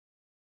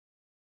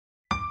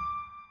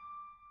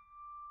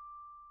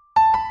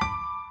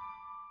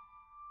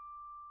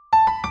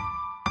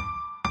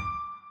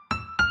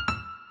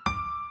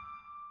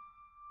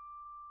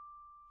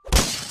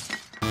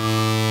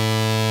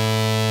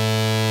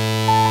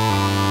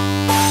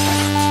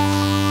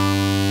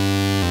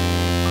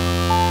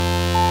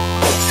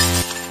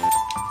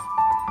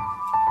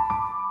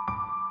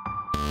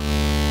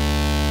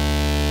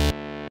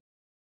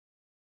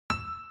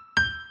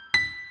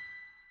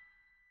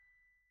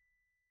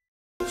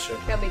shit.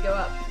 Kelby, go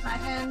up. My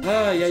turn.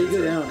 Yeah, you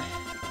go down.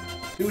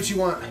 Do what you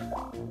want.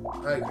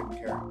 I couldn't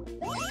care.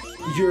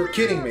 You're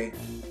kidding me.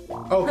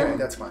 Okay,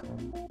 that's fine.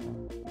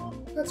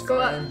 That's Go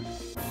up. fine.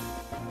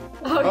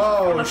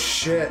 Oh,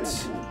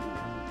 shit.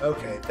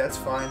 Okay, that's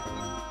fine.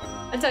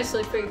 that's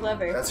actually pretty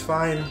clever. That's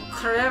fine.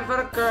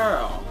 Clever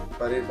girl.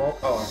 But it won't.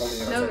 Oh, I'm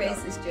holding it No upside down.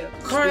 racist joke.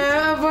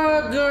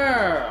 Clever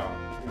girl.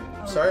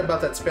 Sorry about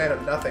that span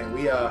of nothing.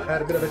 We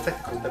had a bit of a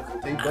technical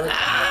difficulty, but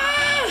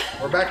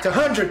we're back to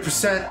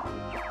 100%.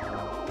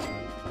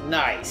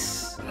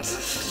 Nice.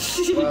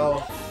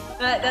 Well,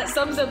 that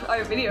sums up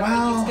our video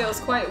Wow. making skills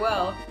quite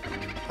well.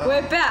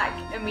 We're back.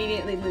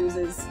 Immediately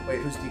loses. wait,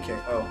 who's DK?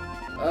 Oh,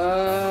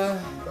 Oh.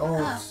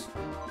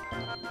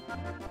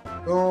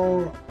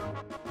 don't.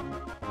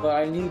 But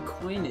I need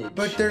coinage.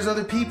 But there's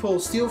other people.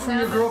 Steal from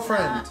your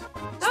girlfriend.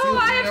 Oh,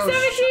 I have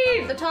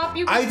 17. The top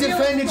you can I steal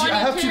defended you. I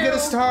helped you get a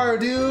 22. star,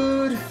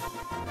 dude.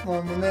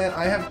 Oh man,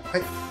 I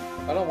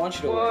I don't want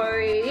you to win.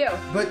 Wario.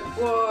 but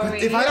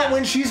Wario. if I don't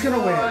win, she's gonna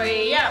win.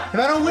 Wario. If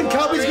I don't win,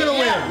 Kelby's gonna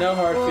win. No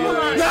hard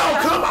feelings. No,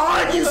 come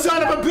on, you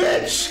son of a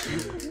bitch!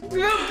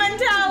 Group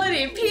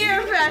mentality,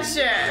 peer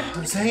pressure.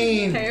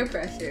 Zane, Peer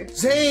pressure.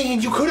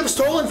 Zane, you could have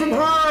stolen from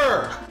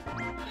her.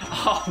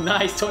 Oh,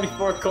 nice.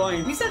 24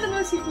 coins. You said the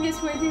most you can get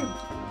 22. Oh,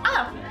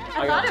 I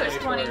I thought got it was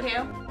 24.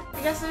 22.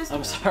 I guess it was.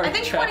 I'm sorry. I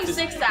think Travis.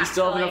 26 You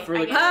still have enough for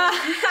actually. the.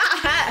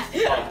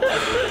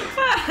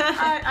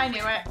 I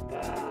knew it.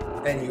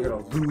 And you're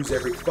gonna lose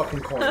every fucking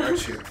coin,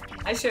 aren't you?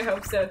 I sure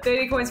hope so.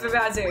 30 coins for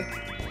Bowser.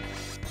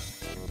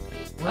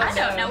 I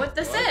don't know what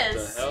this What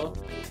is. the hell?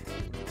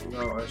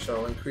 No, I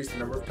shall increase the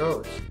number of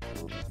toads.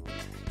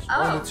 It's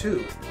Oh. 1 to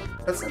 2.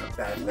 That's not a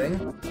bad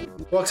thing.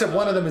 Well, except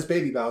one of them is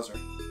Baby Bowser. I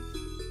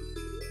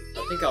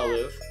think I'll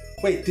live.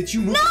 Wait, did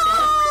you move the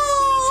star?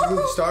 Did you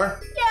move the star?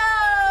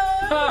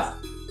 Ha!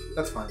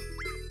 That's fine.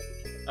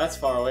 That's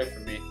far away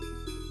from me.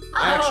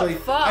 I actually.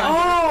 fuck.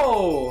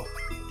 Oh!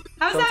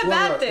 How's So that it's a one of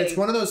bad those- thing? It's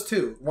one of those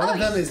two. One Oh, of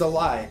them is a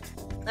lie.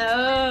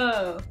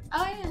 Oh. Oh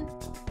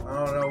yeah.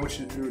 I don't know which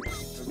is.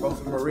 Both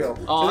of them are real.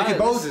 Oh, So they could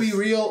both this be is-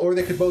 real, or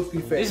they could both be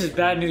fake. This is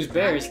bad news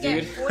bears, I'm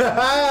gonna dude.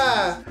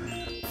 get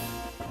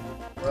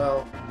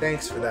Well,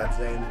 thanks for that,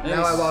 Zane.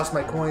 Now Nice. I lost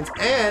my coins,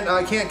 and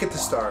I can't get the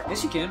star.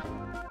 Yes, you can.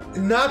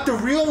 Not the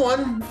real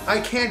one. I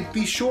can't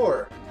be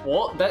sure.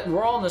 Well,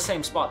 we're all in the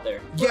same spot there.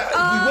 Yeah,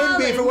 we wouldn't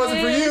be if it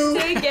wasn't for you.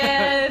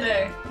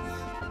 Together.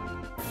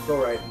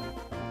 Go right.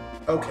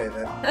 Okay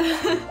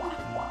then.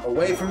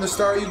 Away from the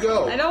star you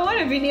go. I don't want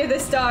to be near the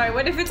star.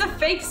 What if it's a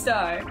fake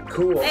star?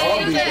 Cool.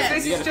 Hey, I'll be yeah. there.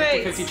 You got a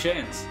Straight. 50-50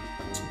 chance.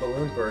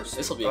 Balloon burst.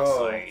 This'll be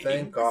Oh, exciting.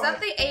 thank Is God.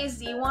 that the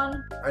AZ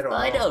one? I don't know.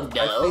 I don't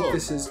I know. think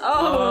this is.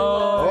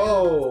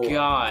 Oh. Oh.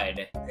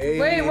 God. A.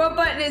 Wait, what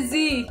button is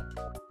Z?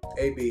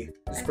 A B.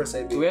 Just press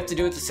A Do B. we have to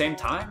do it at the same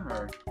time,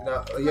 or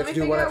No, you have to me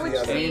do one figure out after the which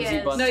other. Z A and Z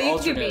is. buttons No, you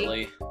can do B.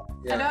 alternately?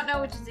 Yeah. I don't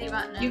know which Z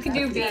button is. You can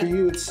do B. For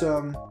you, it's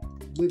I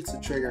believe it's a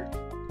trigger.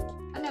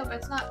 I know, but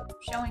it's not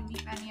showing me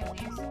any of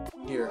these.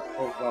 Here.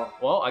 Oh well.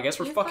 Well, I guess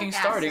we're You fucking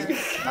fuck starting.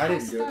 asses. I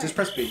didn't do it. Just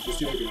press B. Just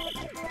do A B.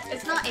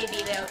 It's not AB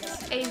though.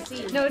 It's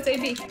AZ. No, it's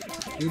AB.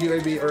 You do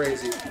A B or A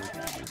Z.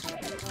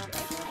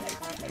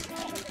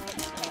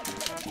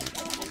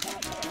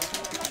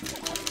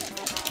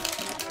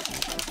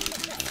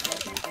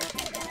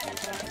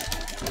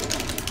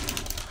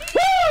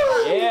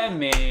 Yeah,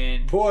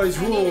 man. Boys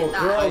rule,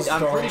 not. girls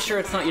I'm don't. pretty sure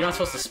it's not. You're not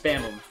supposed to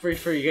spam them. Pretty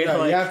sure you get No,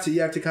 like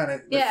you have to kind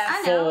of. Yeah.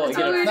 I know. full. That's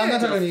You what get we a, No, I'm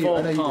not do. talking to you. full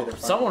I know you pump. did it.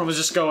 Fine. Someone was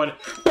just going.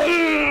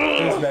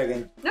 Who's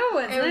Megan? No,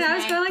 it's It was I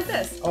was me. going like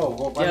this. Oh,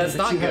 well, why Yeah, it's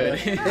didn't not she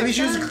have good. it? Maybe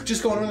she was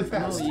just going really No,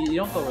 fast. you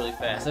don't go really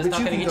fast. That's But not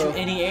you gonna can get you go-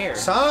 any air.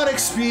 Sonic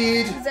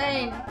speed.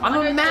 Zane. I'm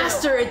one a or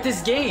master at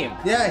this game.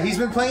 Yeah, he's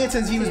been playing it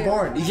since he was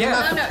born. He's Yeah.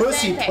 not Two. the No,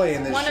 pussy Zane picks.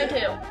 playing this One shit.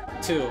 or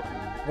two. 2.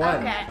 One.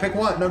 Okay. Pick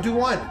one. No, do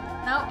one.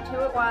 Nope, 2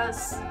 it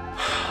was.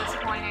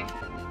 Disappointing.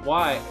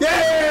 Why?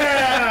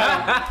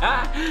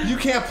 Yeah! You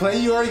can't play.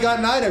 You already got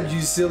an item,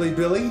 you silly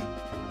Billy. Do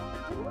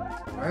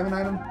I have an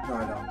item? No,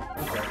 I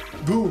don't. Okay.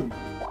 Boom.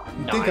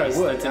 You think I Nice,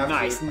 would? That's a after-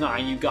 nice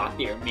 9 you got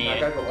there, I man.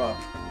 gotta go up.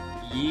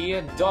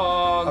 Yeah,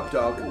 dog. Up,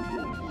 dog.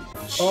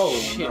 Oh,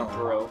 Shit, no.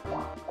 bro.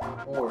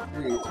 4,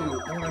 3, 2,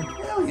 1.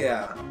 Hell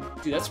yeah.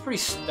 Dude, that's pretty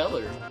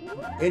stellar.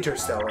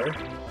 Interstellar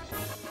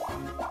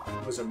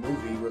was a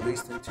movie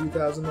released in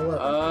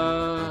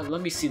 2011.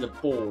 Let me see the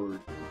board.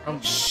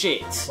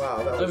 Shit. Wow,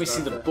 that was Let me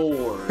see not the that.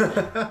 board.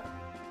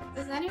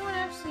 Does anyone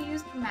actually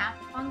use the map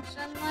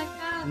function like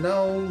that?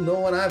 No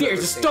one I've There's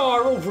ever a seen.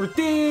 star over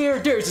there.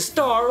 There's a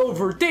star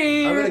over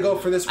there. I'm gonna go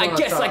for this one I on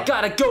guess top. I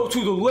gotta go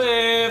to the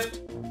left.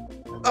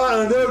 I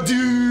don't know,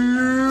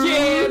 dude!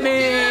 Yeah,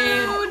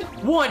 man.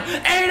 1,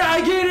 and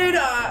I get it.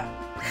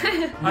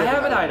 I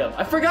have an item.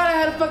 I forgot I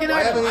had a fucking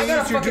Why item. haven't you I gotta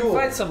used your fucking duel?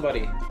 find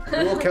somebody.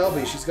 Duel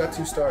Kelby, she's got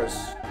 2 stars.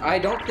 I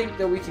don't think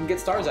that we can get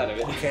stars out of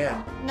it. You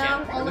can. No,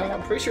 Can't. only. No,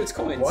 I'm pretty sure it's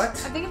coins. What? I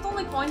think it's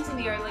only coins in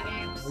the early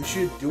games. We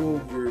should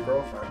duel your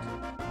girlfriend.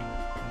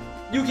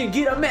 You can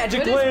get a magic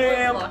What does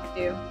lamp. Woodblock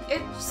do?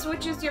 It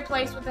switches your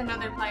place with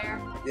another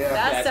player. Yeah.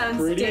 That That's sounds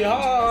pretty dangerous.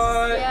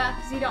 hot. Yeah,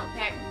 because you don't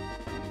pick.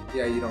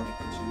 Yeah, you don't get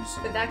to choose. lose.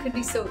 But that could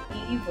be so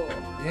evil.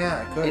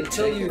 Yeah, I could.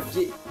 Until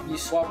you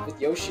swap with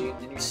Yoshi,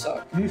 then you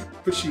suck.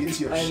 But she is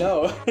Yoshi. I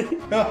know.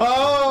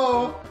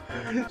 Oh!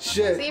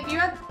 Shit. See, if you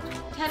had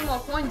 10 more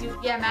coins,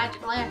 you'd get a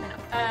magic lamp.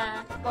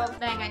 Well,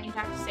 then again, you'd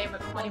have to save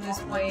up 20 more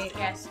Just coins wait. to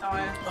get a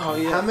star. Oh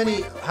yeah.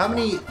 How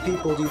many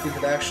people do you think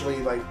would actually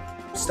like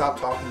stop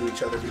talking to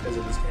each other because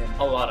of this game?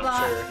 A lot, I'm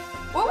But- sure.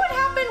 What would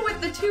happen with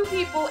the 2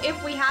 people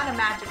if we had a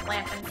magic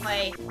lamp in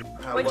play?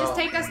 Would it just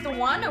take us to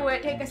 1, or would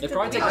it take us It'd to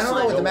probably 3? take I us don't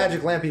know what the Nobody.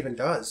 magic lamp even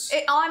does.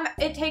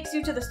 It takes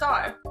you to the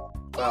star.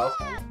 Well,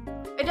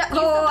 It does,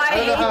 Oh, I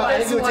don't know how- I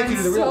hate think it this would take you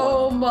one to the real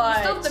so You much.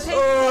 still have to pay.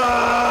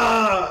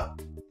 ah!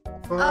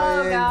 Fine.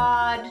 Oh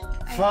god.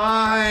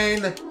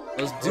 Fine.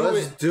 Let's do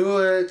Let's it. do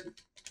it.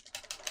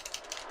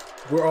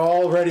 We're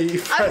already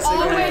I've pressing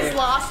always it.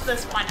 lost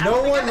this one. I No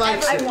don't think one I've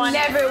likes ever it. I've won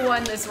never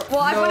won this one. Well,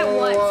 I won it No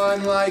once.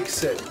 one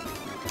likes it.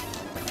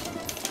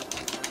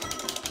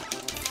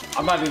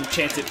 I'm not even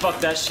chance it. Fuck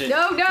that shit.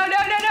 No, no, no,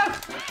 no, no.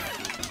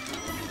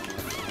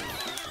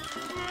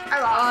 I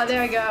lost. Oh,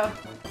 there we go.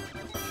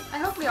 I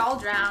hope we all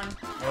drown.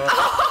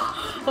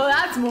 Well,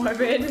 that's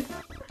morbid.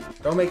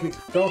 Don't make me.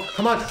 Don't.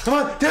 Come on. Come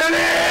on. Damn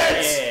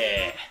it!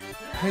 Yeah.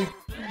 Hey,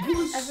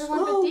 Everyone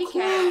but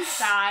DK is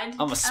sad.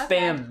 I'm a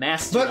spam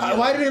master. But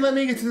why didn't they let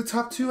me get to the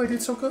top 2? I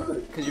did so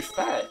good. Because you're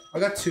fat. I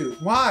got 2.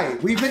 Why?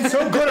 We've been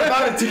so good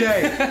about it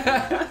today.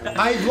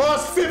 I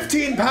lost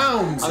 15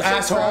 pounds, I'm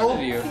so proud asshole.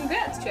 of you.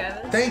 Congrats,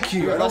 Travis. Thank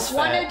you. You're I don't- less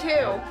 1 or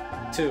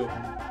fat. 2. 2.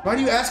 Why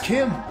do you ask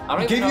him? I don't I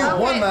even gave you know.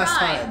 1 Okay, last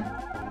fine.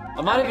 time.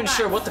 I'm not even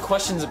sure what the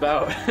question's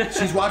about.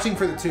 She's watching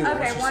for the 2.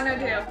 Okay, She's- 1 or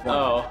 2.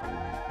 Oh.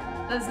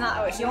 That's not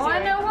what she's You wanna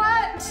doing. know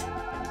what?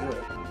 Do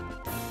it.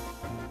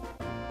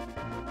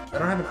 I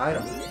don't have an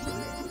item.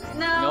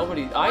 No.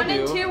 Nobody- I 1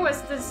 and do. 2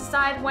 was to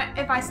decide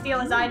if I steal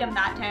his item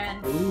that turn.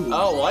 Ooh.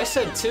 Oh, well, I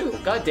said 2.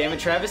 God damn it,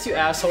 Travis, you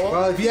asshole.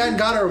 Well, if you hadn't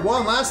got her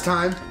 1 last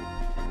time.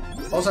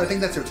 Also, I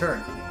think that's her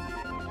turn.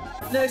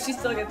 No, she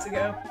still gets to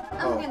go.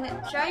 Oh.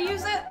 Should I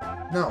use it?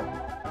 No.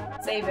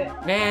 Save it.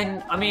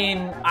 Man, I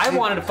mean, I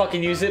wanted to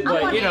fucking use it, I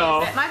but wanna you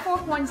know. use it. My 4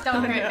 coins don't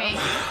Oh, hurt no. me.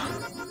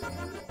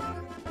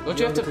 Don't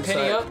you have to You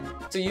penny decide.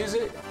 up to use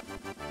it?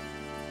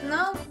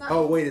 No. Not...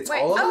 Oh, wait, it's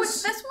Wait. all of Oh, us?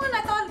 it's this one.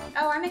 I thought.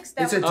 Oh, I mixed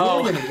that. It's a one. dual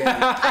Oh. minigame.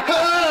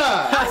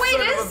 Oh wait,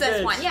 Son it of is a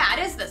this bitch. one. Yeah,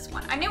 it is this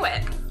one. I knew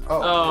it.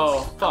 Oh.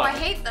 Oh, Oh, I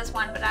fuck. hate this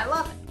one, but I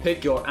love it.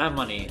 Pick your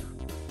money.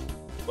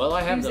 Well,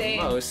 I have Who's the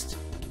Abe? most.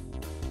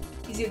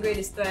 He's your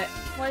greatest threat.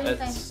 What do you think,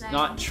 That's Zane?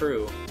 not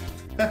true.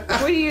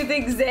 What do you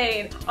think,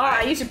 Zane?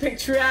 Alright, you should pick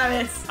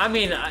Travis. I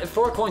mean,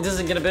 4 coins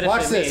isn't gonna benefit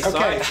Watch this. me, so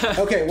Okay.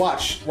 I- Okay,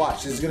 watch.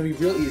 Watch. This is going to be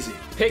real easy.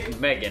 Pick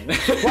Megan.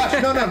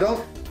 Watch. No, no,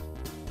 don't.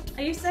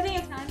 Are you setting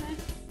a timer?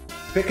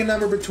 Pick a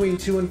number between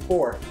 2 and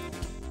 4.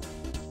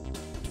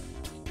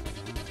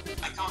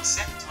 I can't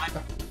set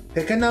time.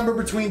 Pick a number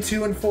between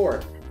 2 and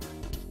 4.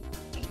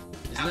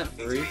 Isn't that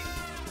 3? Okay.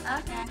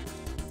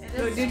 It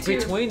Go is. do 2.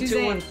 Between do 2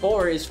 Zane. and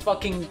 4 is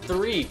fucking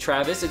 3,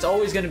 Travis. It's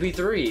always gonna be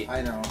 3.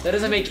 I know. That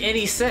doesn't make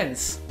any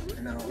sense.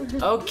 I know.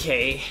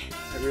 Okay.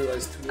 I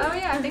realized too late. Oh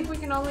yeah, I think we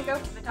can only go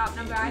for the top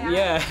number I have.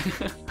 Yeah.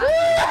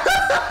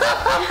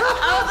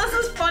 Oh,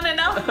 this is fun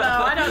enough though.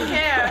 I don't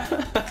care.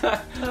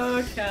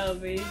 Oh,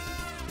 Kelby.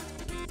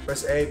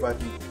 Press A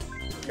button.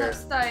 Okay. Let's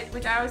start,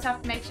 which I always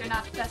have to make sure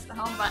not to press the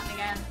home button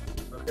again.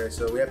 Okay,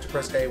 so we have to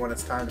press A when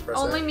it's time to press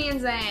Only A. me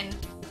and Zane.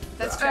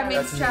 That's Or I mean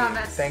That's me.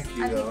 Travis. Thank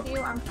you, I though. think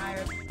you. I'm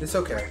tired. It's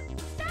okay.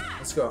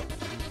 Let's go.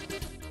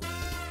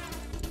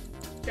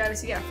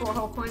 Travis, you got 4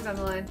 whole coins on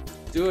the line.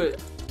 Do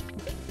it.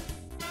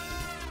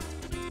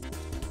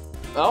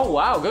 Oh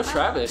wow, go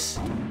Travis.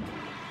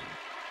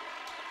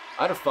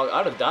 I'd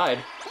have died.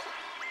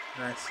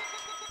 Nice.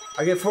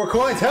 I get 4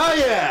 coins. Hell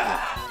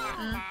yeah!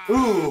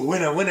 Ooh,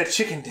 win a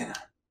chicken dinner.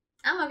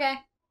 I'm okay.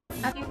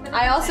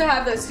 I also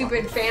have those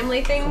stupid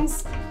family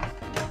things,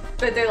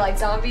 but they're like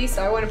zombies,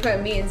 so I want to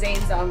put me and Zane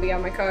zombie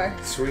on my car.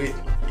 Sweet.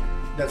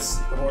 That's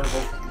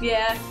horrible.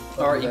 Yeah.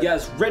 Alright, you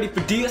guys ready for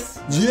this?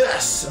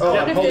 Yes! Oh, What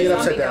I'm if holding it there's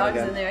upside zombie down dogs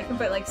in again. there? I can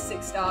put like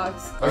 6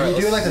 dogs. Are Alright,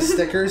 you doing let's- like the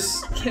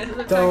stickers? I'm talking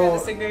about the Don't.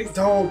 stickers.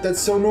 Don't. That's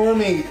so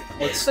normie. Let's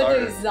But start.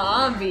 they're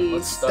zombies.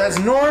 Let's start. That's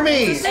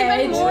normie! Even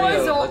Edge. more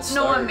Wario, let's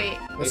start. normie.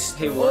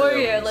 Hey,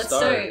 Wario, let's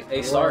start.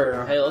 Hey, start.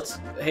 Wario. Hey, let's.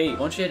 Hey, why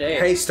don't you hit A?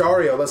 Hey,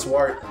 Stario, let's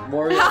wart.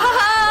 Wario.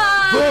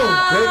 Boom,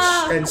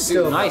 bitch! And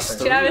still Dude, nice.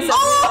 nothing. Travis,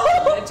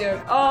 that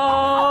joke.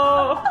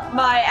 Oh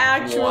my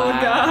actual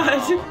Wow.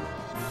 god.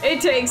 It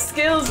takes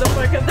skills to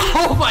fuck up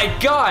that. Oh my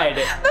god!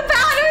 The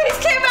batteries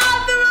came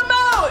out the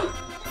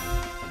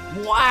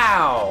remote!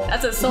 Wow!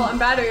 That's assault and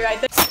battery right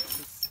there.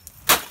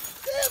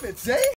 Damn it, Zay!